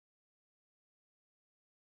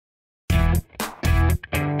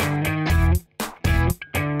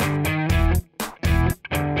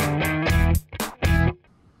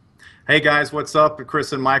Hey guys, what's up?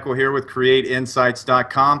 Chris and Michael here with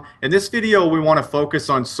CreateInsights.com. In this video, we want to focus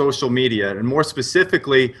on social media and more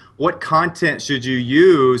specifically, what content should you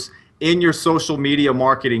use in your social media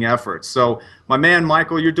marketing efforts. So my man,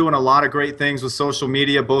 Michael, you're doing a lot of great things with social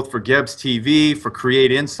media, both for Gebs TV, for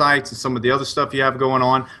Create Insights, and some of the other stuff you have going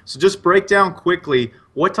on. So just break down quickly,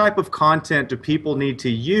 what type of content do people need to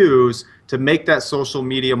use to make that social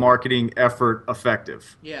media marketing effort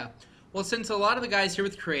effective? Yeah. Well, since a lot of the guys here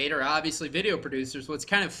with Create are obviously video producers, what's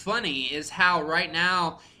kind of funny is how right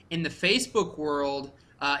now in the Facebook world,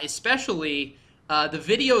 especially, the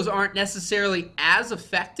videos aren't necessarily as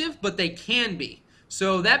effective, but they can be.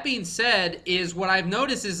 So that being said, is what I've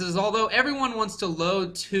noticed is although everyone wants to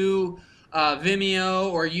load to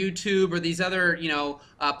Vimeo or YouTube or these other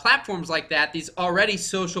platforms like that, these already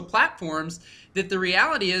social platforms, that the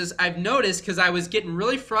reality is I've noticed, because I was getting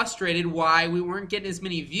really frustrated why we weren't getting as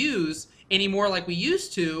many views anymore like we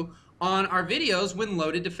used to on our videos when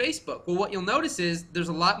loaded to Facebook. Well, what you'll notice is there's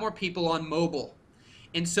a lot more people on mobile.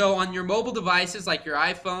 And so on your mobile devices like your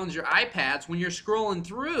iPhones, your iPads, when you're scrolling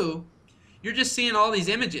through, you're just seeing all these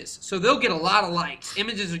images. So they'll get a lot of likes.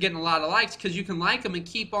 Images are getting a lot of likes because you can like them and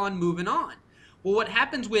keep on moving on. Well, what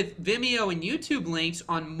happens with Vimeo and YouTube links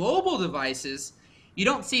on mobile devices, you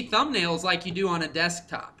don't see thumbnails like you do on a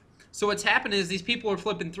desktop. So what's happening is these people are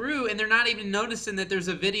flipping through and they're not even noticing that there's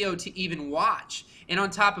a video to even watch. And on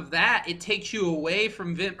top of that, it takes you away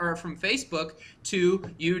from Facebook to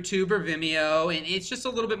YouTube or Vimeo, and it's just a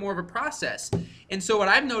little bit more of a process. And so what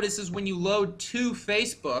I've noticed is when you load to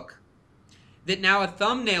Facebook, that now a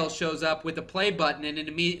thumbnail shows up with a play button and it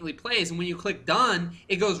immediately plays, and when you click done,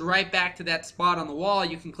 it goes right back to that spot on the wall.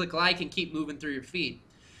 You can click like and keep moving through your feed.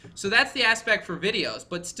 So that's the aspect for videos,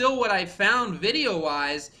 but still what I found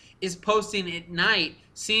video-wise is posting at night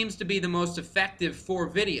seems to be the most effective for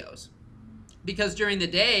videos. Because during the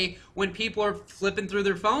day, when people are flipping through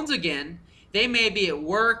their phones again, they may be at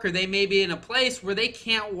work or they may be in a place where they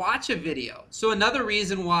can't watch a video. So another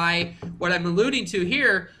reason why, what I'm alluding to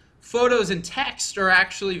here, photos and text are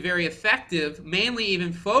actually very effective, mainly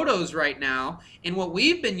even photos right now. And what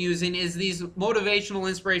we've been using is these motivational,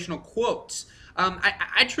 inspirational quotes.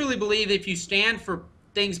 I truly believe if you stand for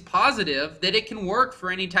things positive, that it can work for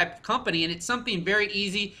any type of company, and it's something very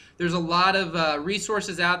easy. There's a lot of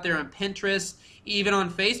resources out there on Pinterest, even on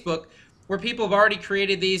Facebook, where people have already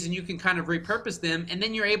created these and you can kind of repurpose them, and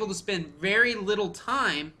then you're able to spend very little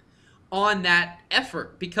time on that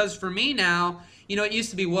effort. Because for me now, it used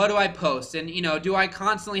to be, what do I post? And, do I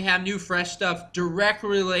constantly have new fresh stuff directly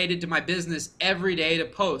related to my business every day to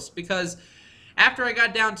post? Because after I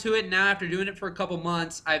got down to it, now after doing it for a couple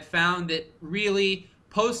months, I've found that really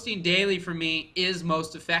posting daily for me is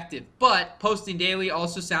most effective. But posting daily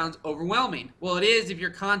also sounds overwhelming. Well, it is if you're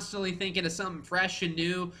constantly thinking of something fresh and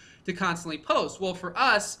new to constantly post. Well, for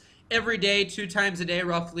us, every day, 2 times a day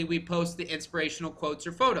roughly, we post the inspirational quotes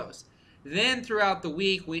or photos. Then throughout the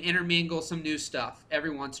week, we intermingle some new stuff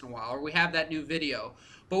every once in a while, or we have that new video.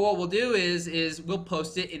 But what we'll do is we'll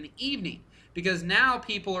post it in the evening. Because now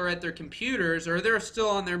people are at their computers or they're still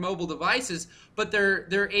on their mobile devices, but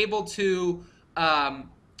they're able to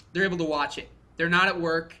watch it. They're not at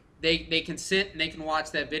work. They can sit and they can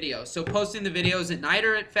watch that video. So posting the videos at night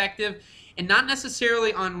are effective, and not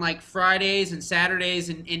necessarily on like Fridays and Saturdays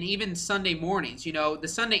and even Sunday mornings. The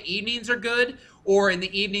Sunday evenings are good, or in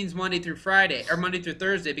the evenings Monday through Friday or Monday through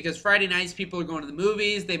Thursday, because Friday nights people are going to the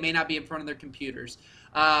movies. They may not be in front of their computers.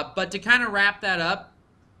 But to kind of wrap that up,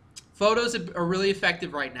 photos are really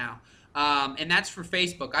effective right now, and that's for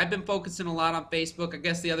Facebook. I've been focusing a lot on Facebook. I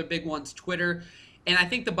guess the other big one's Twitter. And I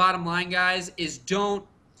think the bottom line, guys, is don't.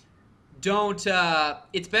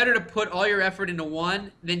 It's better to put all your effort into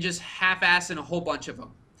one than just half-ass in a whole bunch of them.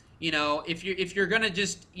 If you're gonna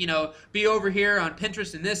just be over here on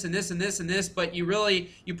Pinterest and this and this and this and this, but you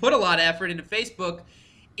put a lot of effort into Facebook.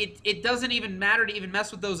 It doesn't even matter to even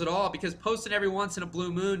mess with those at all, because posting every once in a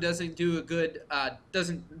blue moon doesn't do a good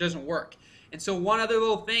doesn't work. And so one other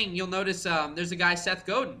little thing you'll notice, there's a guy, Seth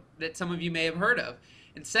Godin, that some of you may have heard of,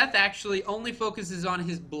 and Seth actually only focuses on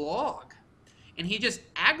his blog, and he just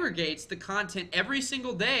aggregates the content every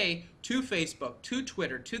single day to Facebook, to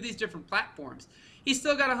Twitter, to these different platforms. He's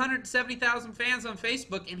still got 170,000 fans on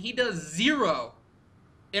Facebook, and he does zero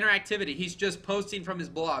interactivity. He's just posting from his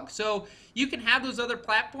blog. So you can have those other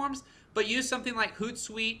platforms, but use something like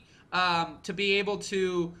Hootsuite to be able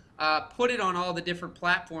to put it on all the different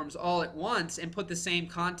platforms all at once and put the same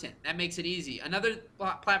content. That makes it easy. Another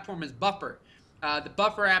platform is Buffer. The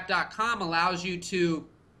bufferapp.com allows you to,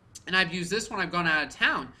 and I've used this when I've gone out of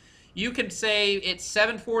town, you can say it's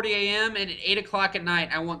 7:40 a.m. and at 8 o'clock at night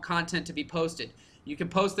I want content to be posted. You can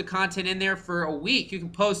post the content in there for a week. You can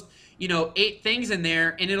post, 8 things in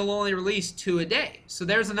there, and it'll only release 2 a day. So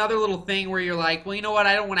there's another little thing where you're like, well, you know what?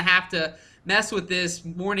 I don't want to have to mess with this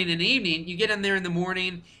morning and evening. You get in there in the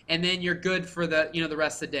morning, and then you're good for the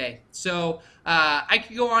rest of the day. So I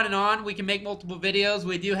could go on and on. We can make multiple videos.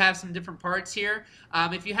 We do have some different parts here.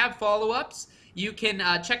 If you have follow-ups, you can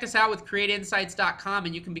check us out with createinsights.com,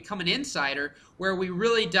 and you can become an insider where we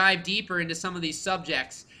really dive deeper into some of these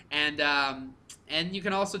subjects. And you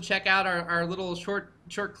can also check out our little short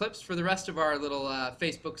clips for the rest of our little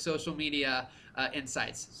Facebook social media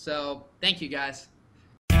insights. So thank you, guys.